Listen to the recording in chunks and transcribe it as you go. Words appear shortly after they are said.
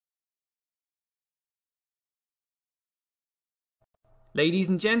Ladies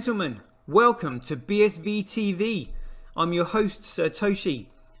and gentlemen, welcome to BSV TV. I'm your host Satoshi,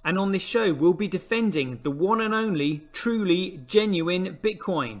 and on this show we'll be defending the one and only, truly genuine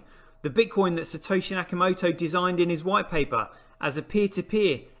Bitcoin. The Bitcoin that Satoshi Nakamoto designed in his white paper as a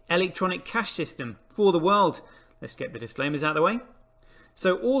peer-to-peer electronic cash system for the world. Let's get the disclaimers out of the way.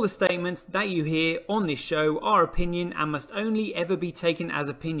 So all the statements that you hear on this show are opinion and must only ever be taken as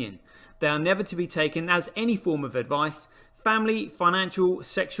opinion. They are never to be taken as any form of advice, family, financial,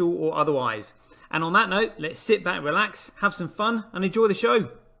 sexual or otherwise. And on that note, let's sit back, relax, have some fun and enjoy the show.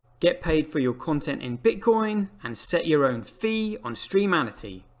 Get paid for your content in Bitcoin and set your own fee on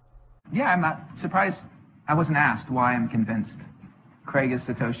Streamanity. Yeah, I'm not surprised I wasn't asked why I'm convinced Craig is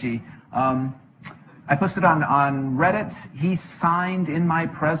Satoshi. I posted on Reddit. He signed in my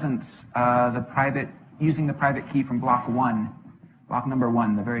presence using the private key from block number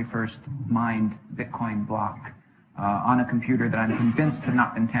one, the very first mined Bitcoin block. On a computer that I'm convinced had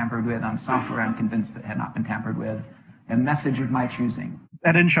not been tampered with, on software I'm convinced that had not been tampered with, a message of my choosing.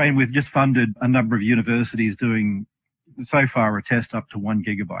 At InChain, we've just funded a number of universities doing, so far, a test up to 1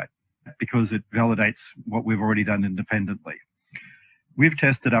 gigabyte because it validates what we've already done independently. We've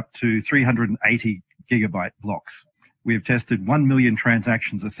tested up to 380 gigabyte blocks. We've tested 1 million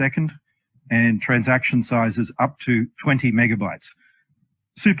transactions a second and transaction sizes up to 20 megabytes.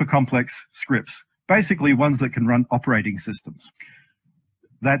 Super complex scripts. Basically ones that can run operating systems.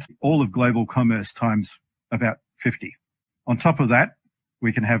 That's all of global commerce times about 50. On top of that,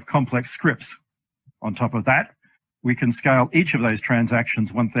 we can have complex scripts. On top of that, we can scale each of those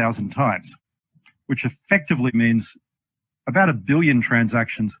transactions 1,000 times, which effectively means about 1 billion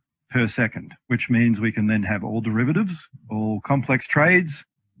transactions per second, which means we can then have all derivatives, all complex trades.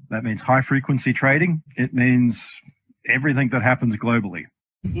 That means high frequency trading. It means everything that happens globally.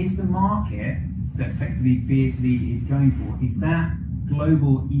 Is the market that effectively BSV is going for, is that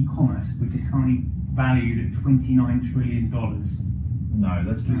global e-commerce, which is currently valued at $29 trillion? No,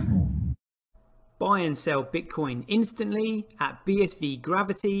 that's too small. Buy and sell Bitcoin instantly at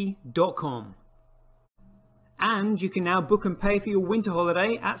bsvgravity.com. And you can now book and pay for your winter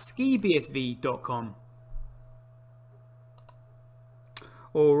holiday at skibsv.com.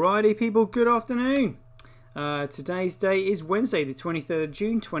 Alrighty people, good afternoon. Today's date is Wednesday, the 23rd of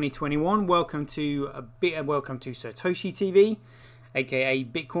June, 2021. Welcome to Satoshi TV, aka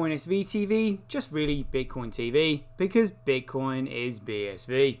Bitcoin SV TV. Just really Bitcoin TV because Bitcoin is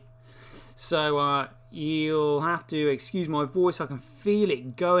BSV. So you'll have to excuse my voice. I can feel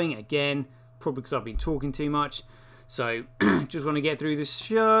it going again, probably because I've been talking too much. So just want to get through this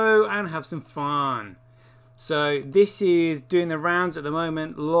show and have some fun. So this is doing the rounds at the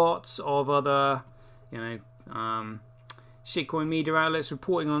moment. Lots of other shitcoin media outlets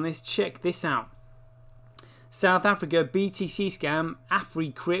reporting on this. Check this out. South Africa BTC scam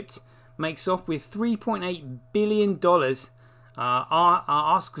AfriCrypt makes off with $3.8 billion.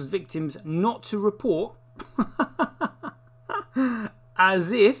 Asks victims not to report.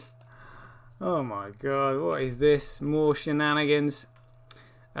 As if. Oh my god, what is this? More shenanigans.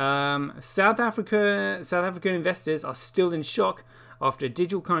 South African investors are still in shock after a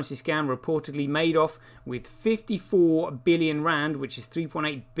digital currency scam reportedly made off with 54 billion rand, which is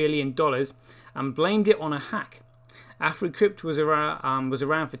 $3.8 billion, and blamed it on a hack. AfriCrypt was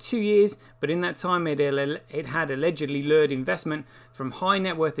around for 2 years, but in that time it had allegedly lured investment from high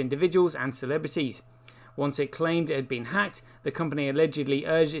net worth individuals and celebrities. Once it claimed it had been hacked, the company allegedly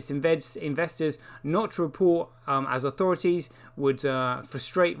urged its investors not to report as authorities would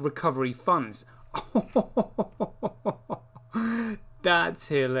frustrate recovery funds. That's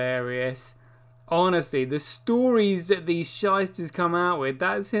hilarious. Honestly, the stories that these shysters come out with,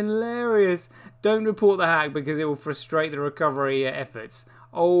 that's hilarious. Don't report the hack because it will frustrate the recovery efforts.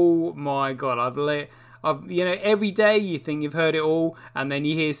 Oh my god, every day you think you've heard it all and then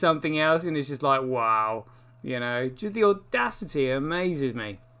you hear something else and it's just like, wow. Just the audacity amazes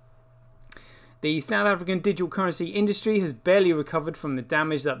me. The South African digital currency industry has barely recovered from the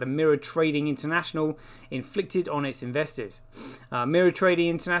damage that the Mirror Trading International inflicted on its investors. Mirror Trading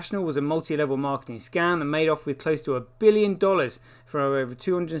International was a multi-level marketing scam that made off with close to $1 billion for over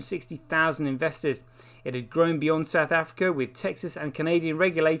 260,000 investors. It had grown beyond South Africa, with Texas and Canadian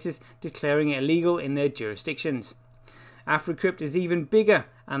regulators declaring it illegal in their jurisdictions. AfriCrypt is even bigger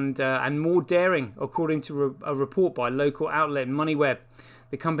and more daring, according to a report by local outlet MoneyWeb.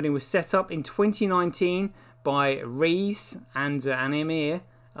 The company was set up in 2019 by Reis and Emir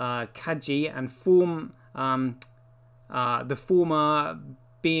Kaji, and the former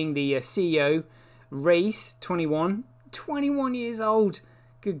being the CEO, Reis, 21 years old.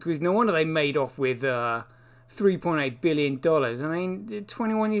 Good grief, no wonder they made off with $3.8 billion. I mean,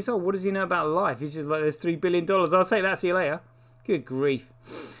 21 years old. What does he know about life? He's just like, there's $3 billion. I'll take that. See you later. Good grief.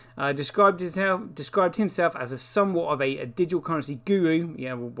 Described himself as a somewhat of a digital currency guru.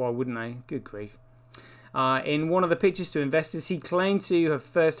 Yeah, well, why wouldn't they? Good grief. In one of the pitches to investors, he claimed to have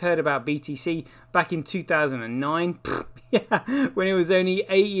first heard about BTC back in 2009. Yeah, when he was only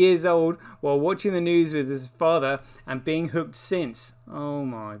 8 years old, while watching the news with his father, and being hooked since. Oh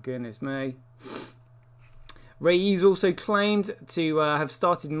my goodness me. Reyes also claimed to have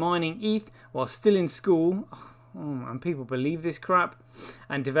started mining ETH while still in school. Oh, and people believe this crap.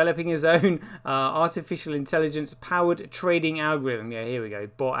 And developing his own artificial intelligence powered trading algorithm. Yeah, here we go,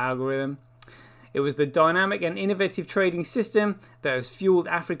 bot algorithm. It was the dynamic and innovative trading system that has fueled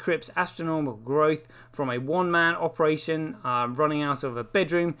AfriCrypt's astronomical growth from a one-man operation running out of a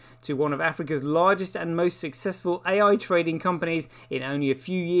bedroom to one of Africa's largest and most successful AI trading companies in only a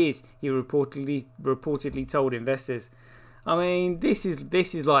few years, he reportedly told investors. I mean, this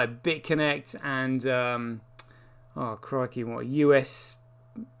is like BitConnect and oh crikey, what US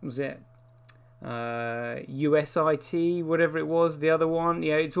was it? USIT, whatever it was, the other one.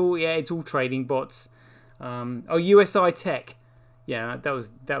 Yeah, it's all trading bots. Oh, USI Tech. Yeah, that was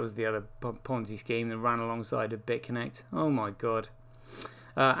the other Ponzi scheme that ran alongside of BitConnect. Oh my god.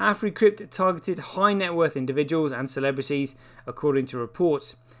 AfriCrypt targeted high net worth individuals and celebrities, according to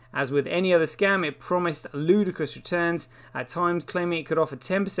reports. As with any other scam, it promised ludicrous returns, at times claiming it could offer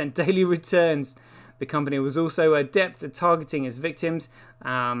 10% daily returns. The company was also adept at targeting its victims,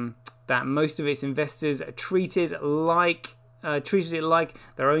 that most of its investors treated it like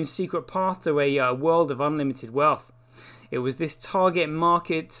their own secret path to a world of unlimited wealth. It was this target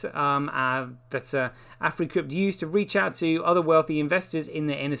market that AfriCrypt used to reach out to other wealthy investors in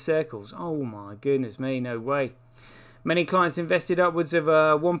their inner circles. Oh my goodness me, no way. Many clients invested upwards of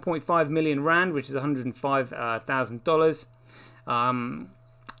 1.5 million rand, which is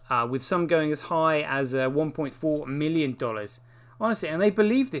 $105,000. With some going as high as $1.4 million. Honestly, and they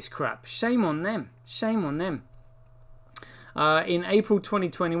believe this crap. Shame on them. Shame on them. In April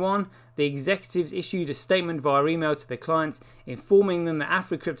 2021, the executives issued a statement via email to their clients informing them that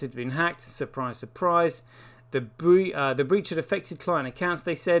AfriCrypt had been hacked. Surprise, surprise. The breach had affected client accounts,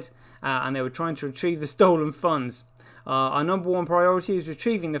 they said, and they were trying to retrieve the stolen funds. Our number one priority is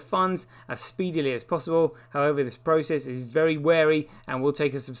retrieving the funds as speedily as possible. However, this process is very wary and will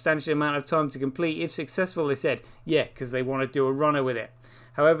take a substantial amount of time to complete. If successful, they said, yeah, because they want to do a runner with it.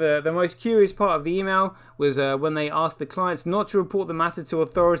 However, the most curious part of the email was when they asked the clients not to report the matter to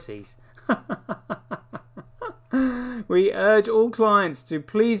authorities. We urge all clients to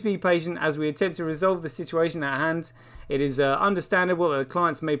please be patient as we attempt to resolve the situation at hand. It is understandable that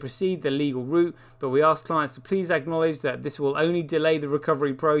clients may proceed the legal route, but we ask clients to please acknowledge that this will only delay the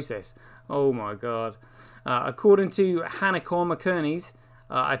recovery process. Oh my god. According to Hanacom attorneys,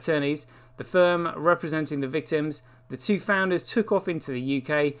 the firm representing the victims, the two founders took off into the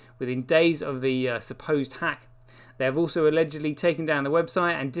UK within days of the supposed hack. They have also allegedly taken down the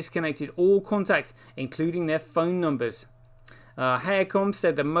website and disconnected all contact, including their phone numbers. Hayacom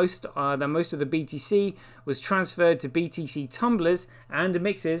said that most of the BTC was transferred to BTC tumblers and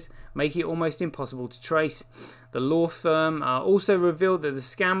mixers, making it almost impossible to trace. The law firm also revealed that the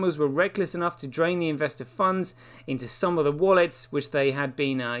scammers were reckless enough to drain the investor funds into some of the wallets which they had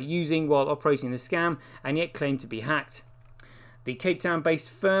been using while operating the scam, and yet claimed to be hacked. The Cape Town-based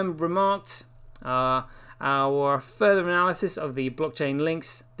firm remarked, our further analysis of the blockchain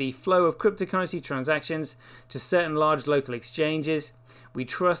links the flow of cryptocurrency transactions to certain large local exchanges. We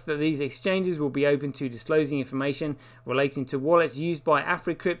trust that these exchanges will be open to disclosing information relating to wallets used by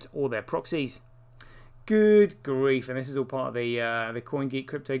AfriCrypt or their proxies. Good grief, and this is all part of the CoinGeek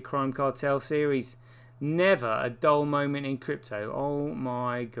Crypto Crime Cartel series. Never a dull moment in crypto. Oh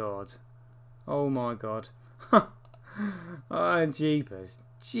my god. Oh my god. Oh, jeepers.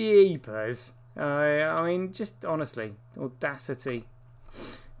 Jeepers. I mean, just honestly, audacity.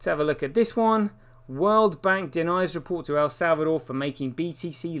 Let's have a look at this one. World Bank denies report to El Salvador for making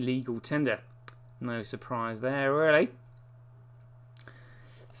BTC legal tender. No surprise there, really.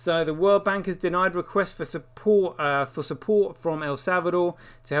 So the World Bank has denied requests for support from El Salvador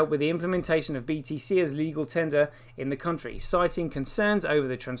to help with the implementation of BTC as legal tender in the country, citing concerns over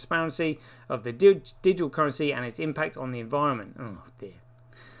the transparency of the digital currency and its impact on the environment. Oh dear.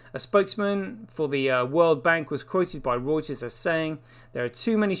 A spokesman for the World Bank was quoted by Reuters as saying, there are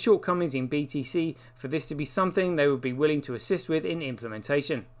too many shortcomings in BTC for this to be something they would be willing to assist with in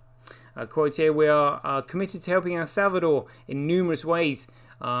implementation. Quote here, we are committed to helping El Salvador in numerous ways,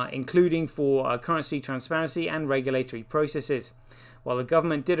 including for currency transparency and regulatory processes. While the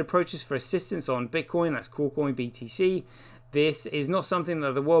government did approach us for assistance on Bitcoin, that's KuCoin BTC, this is not something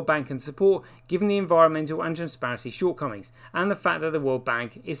that the World Bank can support given the environmental and transparency shortcomings and the fact that the World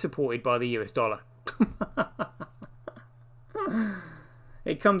Bank is supported by the US dollar.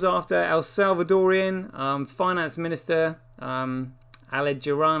 It comes after El Salvadorian Finance Minister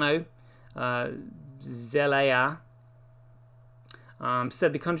Alejandro Zelaya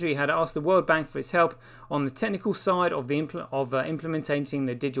said the country had asked the World Bank for its help on the technical side of implementing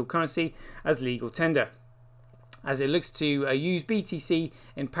the digital currency as legal tender, as it looks to use BTC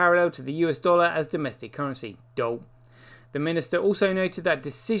in parallel to the US dollar as domestic currency. Dole. The minister also noted that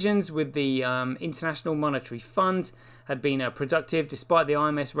decisions with the International Monetary Fund had been productive, despite the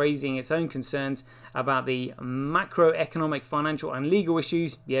IMF raising its own concerns about the macroeconomic, financial and legal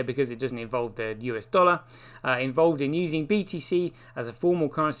issues, because it doesn't involve the US dollar, involved in using BTC as a formal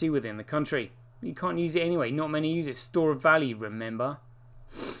currency within the country. You can't use it anyway, not many use it, store of value, remember.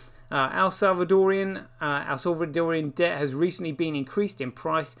 El Salvadorian debt has recently been increased in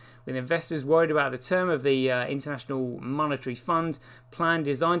price, with investors worried about the term of the International Monetary Fund plan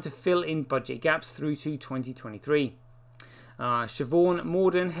designed to fill in budget gaps through to 2023. Siobhan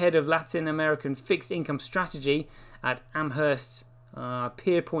Morden, head of Latin American fixed income strategy at Amherst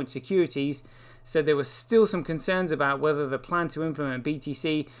Pierpoint Securities, said there were still some concerns about whether the plan to implement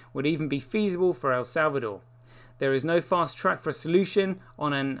BTC would even be feasible for El Salvador. There is no fast track for a solution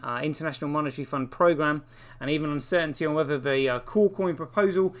on an International Monetary Fund program, and even uncertainty on whether the KuCoin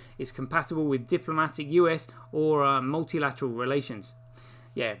proposal is compatible with diplomatic US or multilateral relations.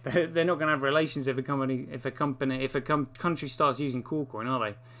 Yeah, they're not going to have relations if a country starts using KuCoin, are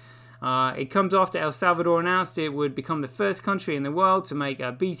they? It comes after El Salvador announced it would become the first country in the world to make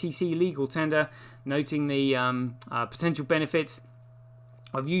a BTC legal tender, noting the potential benefits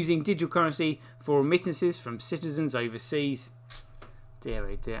of using digital currency for remittances from citizens overseas. Dear,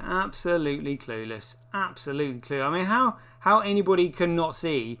 oh dear, absolutely clueless. Absolutely clueless. I mean, how anybody can not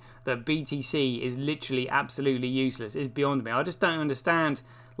see that BTC is literally absolutely useless is beyond me. I just don't understand,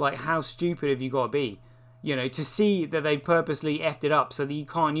 like, how stupid have you got to be, to see that they purposely effed it up so that you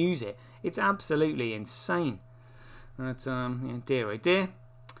can't use it. It's absolutely insane. But, dear, oh dear.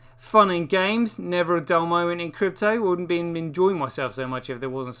 Fun and games, never a dull moment in crypto. Wouldn't be enjoying myself so much if there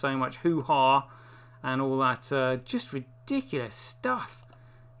wasn't so much hoo-ha and all that just ridiculous stuff,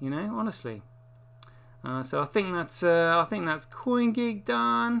 honestly. So I think that's CoinGeek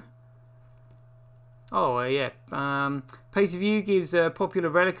done. Oh yeah, pay-to-view gives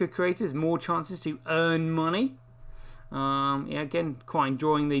popular Relica creators more chances to earn money. Again, quite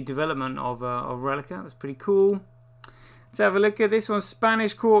enjoying the development of Relica. That's pretty cool. Let's have a look at this one.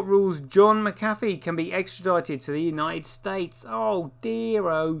 Spanish court rules John McAfee can be extradited to the United States. Oh dear,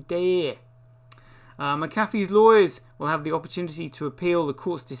 oh dear. McAfee's lawyers will have the opportunity to appeal the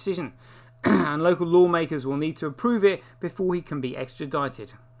court's decision, and local lawmakers will need to approve it before he can be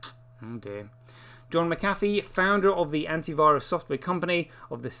extradited. Oh dear. John McAfee, founder of the antivirus software company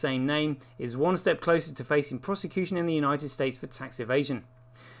of the same name, is one step closer to facing prosecution in the United States for tax evasion.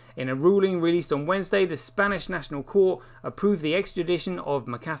 In a ruling released on Wednesday, the Spanish National Court approved the extradition of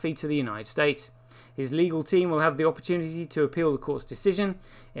McAfee to the United States. His legal team will have the opportunity to appeal the court's decision.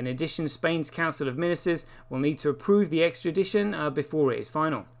 In addition, Spain's Council of Ministers will need to approve the extradition before it is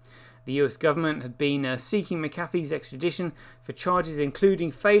final. The US government had been seeking McAfee's extradition for charges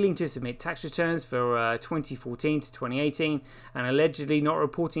including failing to submit tax returns for 2014 to 2018 and allegedly not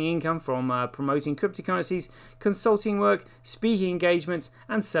reporting income from promoting cryptocurrencies, consulting work, speaking engagements,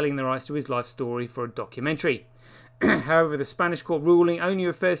 and selling the rights to his life story for a documentary. However, the Spanish court ruling only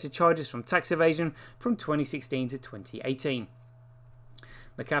refers to charges from tax evasion from 2016 to 2018.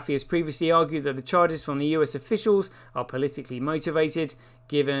 McAfee has previously argued that the charges from the US officials are politically motivated,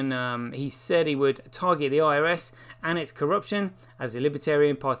 given he said he would target the IRS and its corruption as a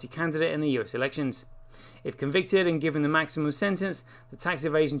Libertarian Party candidate in the US elections. If convicted and given the maximum sentence, the tax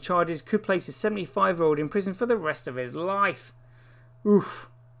evasion charges could place a 75-year-old in prison for the rest of his life. Oof.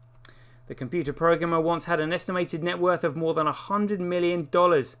 The computer programmer once had an estimated net worth of more than $100 million,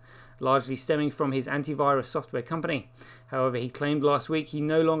 largely stemming from his antivirus software company. However, he claimed last week he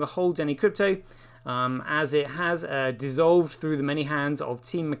no longer holds any crypto, as it has dissolved through the many hands of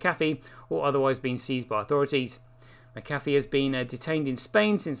Team McAfee or otherwise been seized by authorities. McAfee has been detained in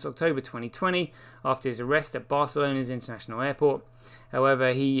Spain since October 2020 after his arrest at Barcelona's international airport.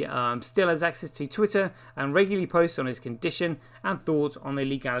 However, he still has access to Twitter and regularly posts on his condition and thoughts on the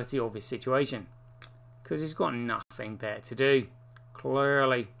legality of his situation. Because he's got nothing there to do,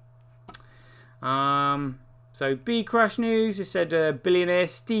 clearly. So B Crash News just said billionaire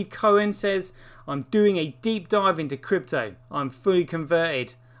Steve Cohen says, I'm doing a deep dive into crypto. I'm fully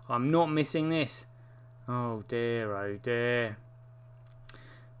converted. I'm not missing this. Oh dear, oh dear.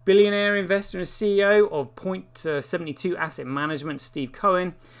 Billionaire investor and CEO of Point72 Asset Management, Steve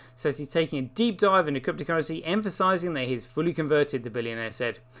Cohen, says he's taking a deep dive into cryptocurrency, emphasizing that he's fully converted, the billionaire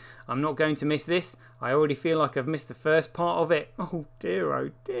said. I'm not going to miss this. I already feel like I've missed the first part of it. Oh dear,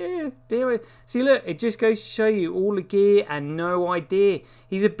 oh dear, dear. See, look, it just goes to show you all the gear and no idea.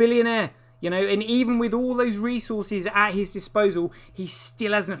 He's a billionaire, you know, and even with all those resources at his disposal, he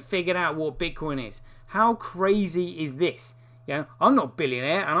still hasn't figured out what Bitcoin is. How crazy is this? You know, I'm not a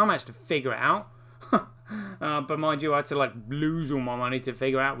billionaire and I managed to figure it out. But mind you, I had to like lose all my money to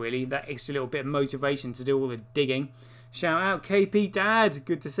figure out really that extra little bit of motivation to do all the digging. Shout out KP Dad,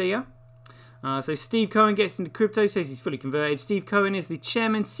 good to see you. So Steve Cohen gets into crypto, says he's fully converted. Steve Cohen is the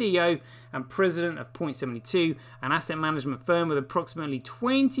chairman, CEO and president of Point72, an asset management firm with approximately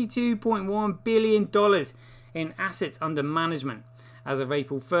 $22.1 billion in assets under management. As of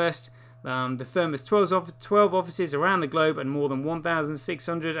April 1st, the firm has 12 offices around the globe and more than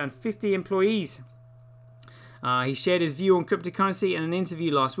 1,650 employees. He shared his view on cryptocurrency in an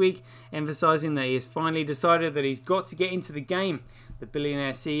interview last week, emphasizing that he has finally decided that he's got to get into the game. The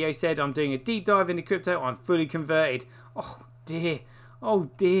billionaire CEO said, I'm doing a deep dive into crypto. I'm fully converted. Oh dear.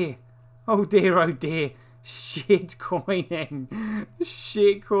 Oh dear. Oh dear. Oh dear. Shit coining.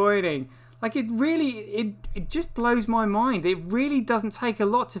 Shit coining. Like it really, it just blows my mind. It really doesn't take a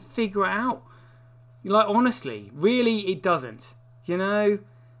lot to figure it out. Like honestly, really it doesn't. You know,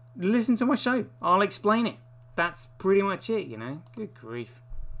 listen to my show. I'll explain it. That's pretty much it, you know. Good grief.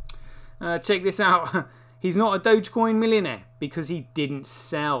 Check this out. He's not a DogeCoin millionaire because he didn't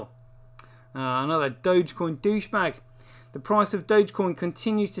sell. Another DogeCoin douchebag. The price of Dogecoin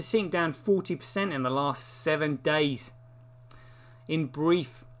continues to sink down 40% in the last 7 days. In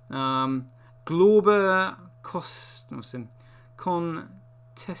brief, Glauber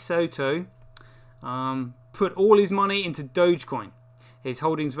Contesoto put all his money into Dogecoin. His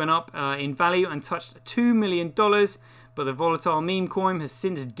holdings went up in value and touched $2 million, but the volatile meme coin has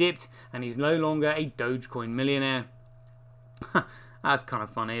since dipped and he's no longer a Dogecoin millionaire. That's kind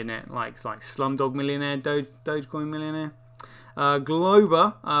of funny, isn't it? Like it's like Slumdog Millionaire, Dogecoin millionaire.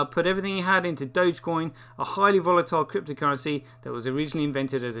 Glauber put everything he had into Dogecoin, a highly volatile cryptocurrency that was originally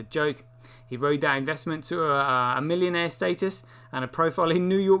invented as a joke. He rode that investment to a millionaire status and a profile in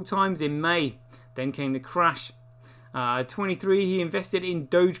New York Times in May. Then came the crash. At 23, he invested in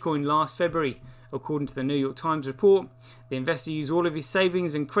Dogecoin last February. According to the New York Times report, the investor used all of his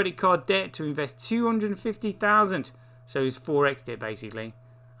savings and credit card debt to invest $250,000. So he's 4x'd it basically.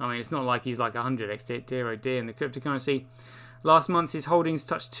 I mean, it's not like he's like 100x'd it, dear oh dear, in the cryptocurrency. Last month, his holdings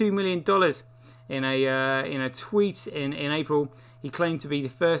touched $2 million. In a tweet in April, he claimed to be the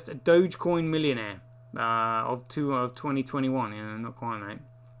first Dogecoin millionaire of 2021. You know, not quite, mate.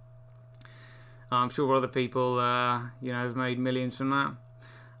 I'm sure other people, you know, have made millions from that.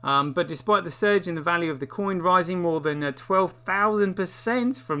 But despite the surge in the value of the coin rising more than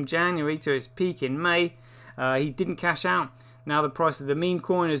 12,000% from January to its peak in May, he didn't cash out. Now the price of the meme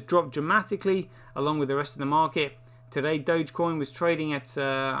coin has dropped dramatically along with the rest of the market. Today, Dogecoin was trading at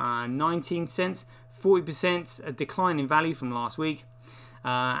 19 cents, 40% a decline in value from last week.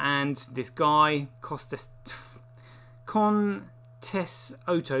 And this guy, Contesoto,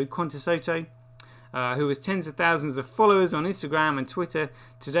 who has tens of thousands of followers on Instagram and Twitter,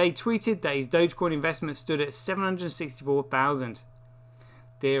 today tweeted that his Dogecoin investment stood at 764,000.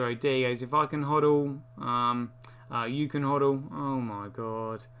 Dear oh dear, goes, if I can hodl, you can hodl. Oh my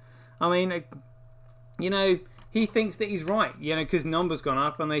god. I mean, you know, he thinks that he's right, you know, because numbers gone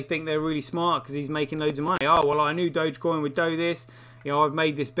up and they think they're really smart because he's making loads of money. Oh, well, I knew Dogecoin would do this. You know, I've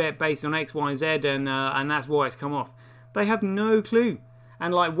made this bet based on X, Y, and Z, and that's why it's come off. They have no clue.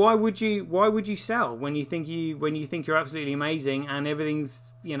 And like, why would you sell when you think you're absolutely amazing and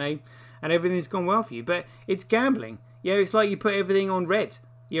everything's, you know, and everything's gone well for you? But it's gambling. You know, it's like you put everything on red.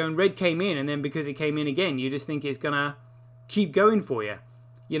 You know, and red came in, and then because it came in again, you just think it's gonna keep going for you.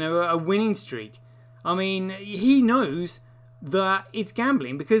 You know, a winning streak. I mean, he knows that it's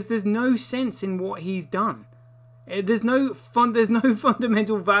gambling because there's no sense in what he's done. There's no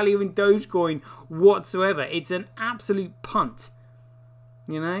fundamental value in Dogecoin whatsoever. It's an absolute punt.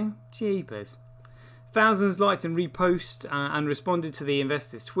 You know, jeepers. Thousands liked and reposted and responded to the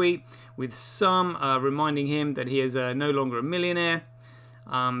investor's tweet, with some reminding him that he is no longer a millionaire.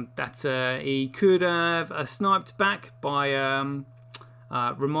 That he could have sniped back by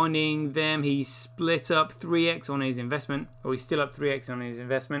reminding them he split up 3x on his investment, or he's still up 3x on his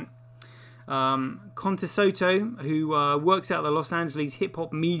investment. Conte Soto, who works at the Los Angeles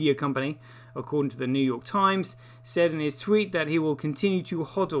hip-hop media company, according to the New York Times, said in his tweet that he will continue to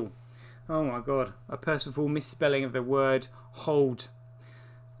hodl. Oh my god, a purposeful misspelling of the word hold.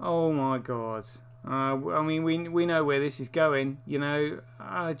 Oh my god. I mean, we know where this is going, you know.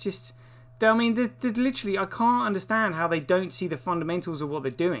 Literally, I can't understand how they don't see the fundamentals of what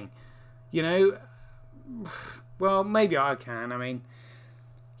they're doing. You know, well, maybe I can. I mean,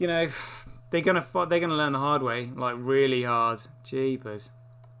 you know, they're gonna learn the hard way, like really hard. Jeepers.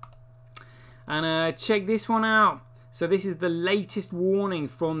 And check this one out. So this is the latest warning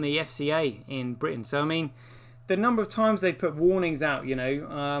from the FCA in Britain. So I mean, the number of times they've put warnings out, you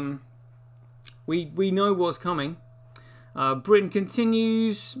know, we know what's coming. Britain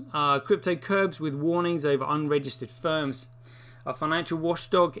continues crypto curbs with warnings over unregistered firms. A financial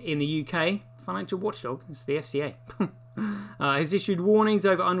watchdog in the UK, financial watchdog, it's the FCA, has issued warnings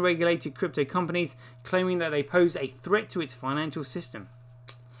over unregulated crypto companies, claiming that they pose a threat to its financial system.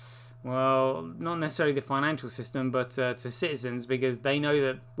 Well, not necessarily the financial system, but to citizens, because they know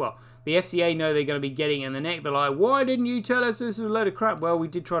that, well, the FCA know they're going to be getting in the neck. They're like, why didn't you tell us this was a load of crap? Well, we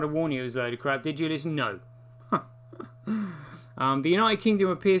did try to warn you it was a load of crap. Did you listen? No. The United Kingdom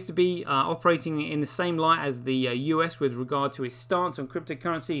appears to be operating in the same light as the US with regard to its stance on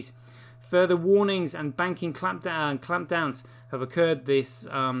cryptocurrencies. Further warnings and banking clampdowns have occurred. The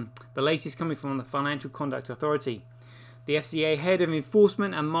latest coming from the Financial Conduct Authority. The FCA head of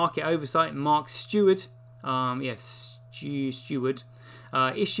enforcement and market oversight, Mark Stewart,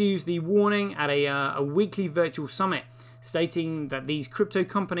 issues the warning at a weekly virtual summit, stating that these crypto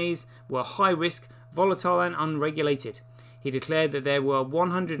companies were high risk, volatile and unregulated. He declared that there were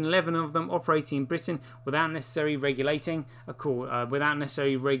 111 of them operating in Britain without necessary regulation, according to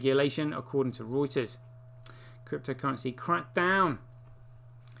Reuters. Cryptocurrency crackdown.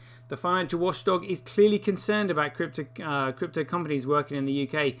 The financial watchdog is clearly concerned about crypto companies working in the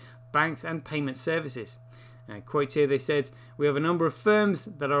UK, banks and payment services. Quote here, they said, "We have a number of firms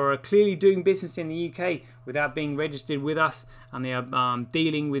that are clearly doing business in the UK without being registered with us, and they are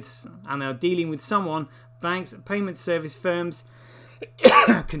dealing with someone, banks, payment service firms,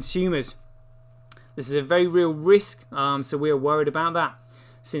 consumers. This is a very real risk, so we are worried about that.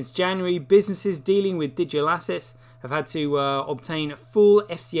 Since January, businesses dealing with digital assets have had to obtain full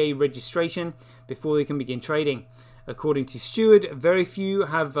FCA registration before they can begin trading. According to Stewart, very few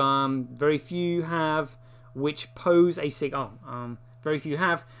have which pose a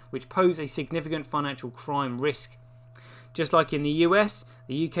significant financial crime risk. Just like in the US,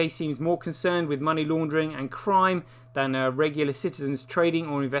 the UK seems more concerned with money laundering and crime than regular citizens trading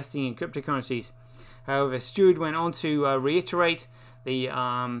or investing in cryptocurrencies. However, Stewart went on to reiterate the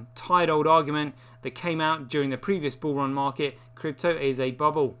tired-old argument that came out during the previous bull run market: crypto is a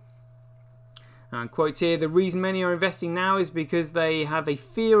bubble. Quote here, "The reason many are investing now is because they have a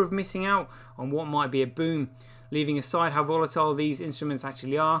fear of missing out on what might be a boom. Leaving aside how volatile these instruments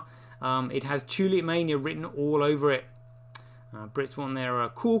actually are, it has tulip mania written all over it." Brits want their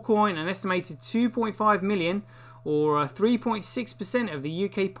cool coin. An estimated 2.5 million or 3.6% of the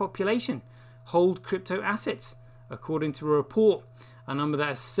UK population hold crypto assets, according to a report, a number that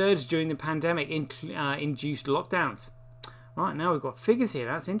has surged during the pandemic induced lockdowns. Right, now we've got figures here.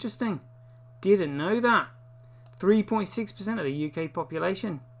 That's interesting. Didn't know that. 3.6% of the UK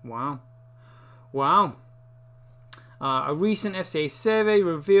population. Wow. Wow. A recent FCA survey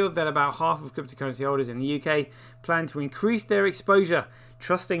revealed that about half of cryptocurrency holders in the UK plan to increase their exposure,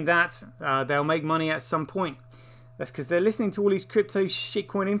 trusting that they'll make money at some point. That's because they're listening to all these crypto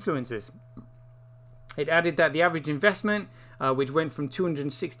shitcoin influencers. It added that the average investment, which went from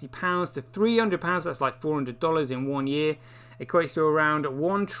 £260 to £300, that's like $400 in 1 year, equates to around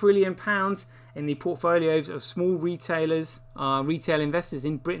 £1 trillion in the portfolios of small retail investors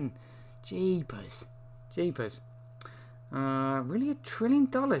in Britain. Jeepers. Jeepers. Really $1 trillion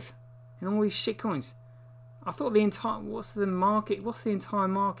in all these shitcoins? I thought the entire... What's the entire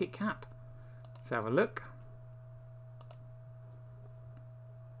market cap? Let's have a look.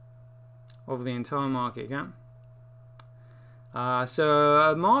 Of the entire market cap.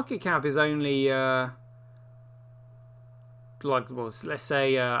 So a market cap is only let's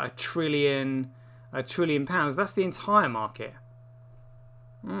say $1 trillion. That's the entire market.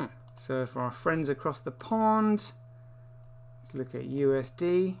 So for our friends across the pond, let's look at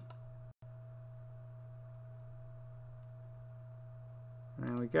USD.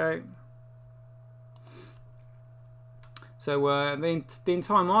 There we go. So the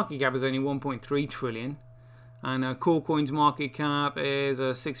entire market cap is only 1.3 trillion, and Coolcoin's market cap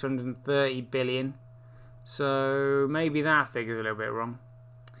is 630 billion. So maybe that figure's a little bit wrong.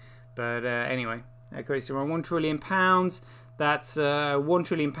 But anyway, that equates to around £1 trillion. That's £1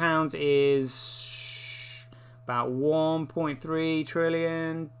 trillion is about $1.3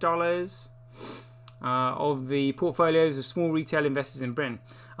 trillion of the portfolios of small retail investors in Britain.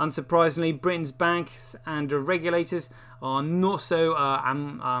 Unsurprisingly, Britain's banks and regulators are not so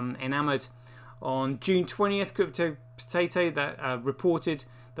enamoured. On June 20th, Crypto Potato that reported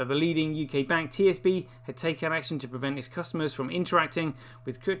that the leading UK bank TSB had taken action to prevent its customers from interacting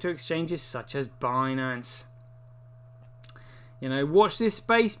with crypto exchanges such as Binance. You know, watch this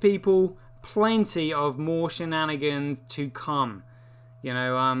space, people. Plenty of more shenanigans to come. You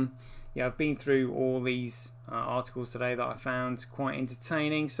know, yeah, I've been through all these articles today that I found quite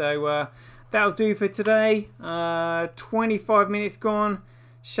entertaining. So that'll do for today. 25 minutes gone.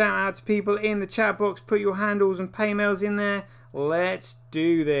 Shout out to people in the chat box. Put your handles and paymails in there. Let's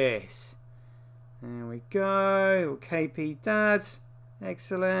do this. There we go. KP Dads.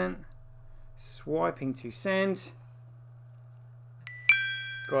 Excellent. Swiping to send.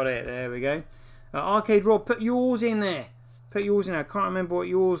 Got it. There we go. Arcade Rob, put yours in there. Put yours in there. I can't remember what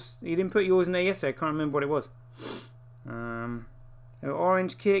yours... You didn't put yours in there yesterday. I can't remember what it was.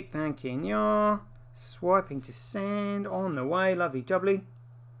 Orange Kick. Thank you. Yeah. Swiping to send. On the way. Lovely jubbly.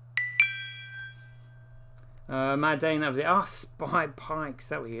 Mad Dane, that was it. Ah, Spy Pikes.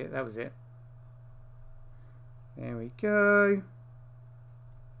 That was it. That was it. There we go.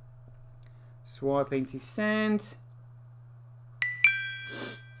 Swiping to send.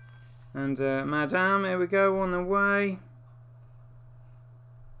 And Madame, there we go, on the way.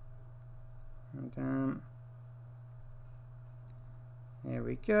 Madame. There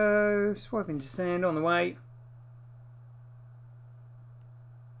we go. Swiping to send, on the way.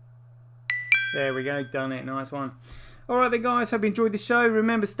 There we go, done it. Nice one. Alright then guys, hope you enjoyed the show.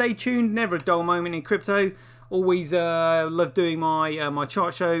 Remember, stay tuned, never a dull moment in crypto. Always love doing my my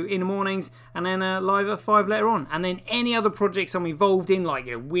chart show in the mornings, and then live at 5 later on. And then any other projects I'm involved in, like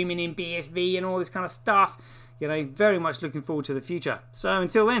women in BSV and all this kind of stuff. You know, very much looking forward to the future. So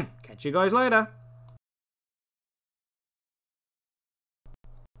until then, catch you guys later.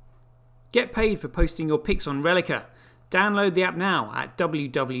 Get paid for posting your pics on Relica. Download the app now at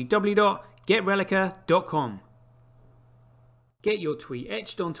www.getrelica.com. Get your tweet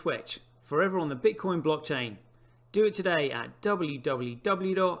etched on Twitch, forever on the Bitcoin blockchain. Do it today at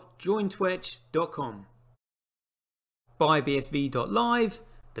www.jointwitch.com. BuyBSV.live,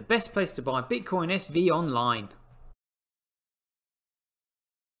 the best place to buy Bitcoin SV online.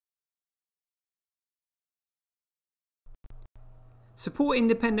 Support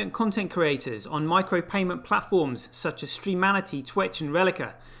independent content creators on micropayment platforms such as Streamanity, Twitch and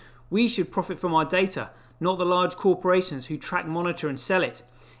Relica. We should profit from our data, not the large corporations who track, monitor and sell it.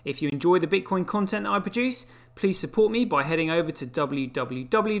 If you enjoy the Bitcoin content that I produce, please support me by heading over to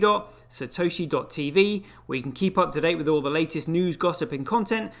www.satoshi.tv, where you can keep up to date with all the latest news, gossip and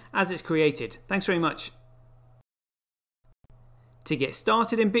content as it's created. Thanks very much. To get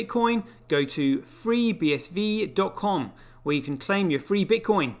started in Bitcoin, go to freebsv.com, where you can claim your free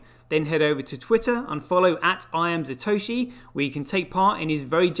Bitcoin. Then head over to Twitter and follow @IamSatoshi, where you can take part in his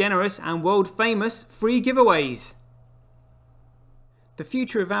very generous and world famous free giveaways. The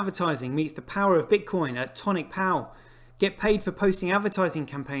future of advertising meets the power of Bitcoin at Tonic Pow. Get paid for posting advertising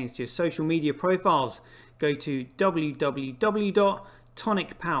campaigns to your social media profiles. Go to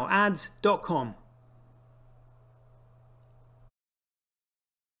www.tonicpowads.com.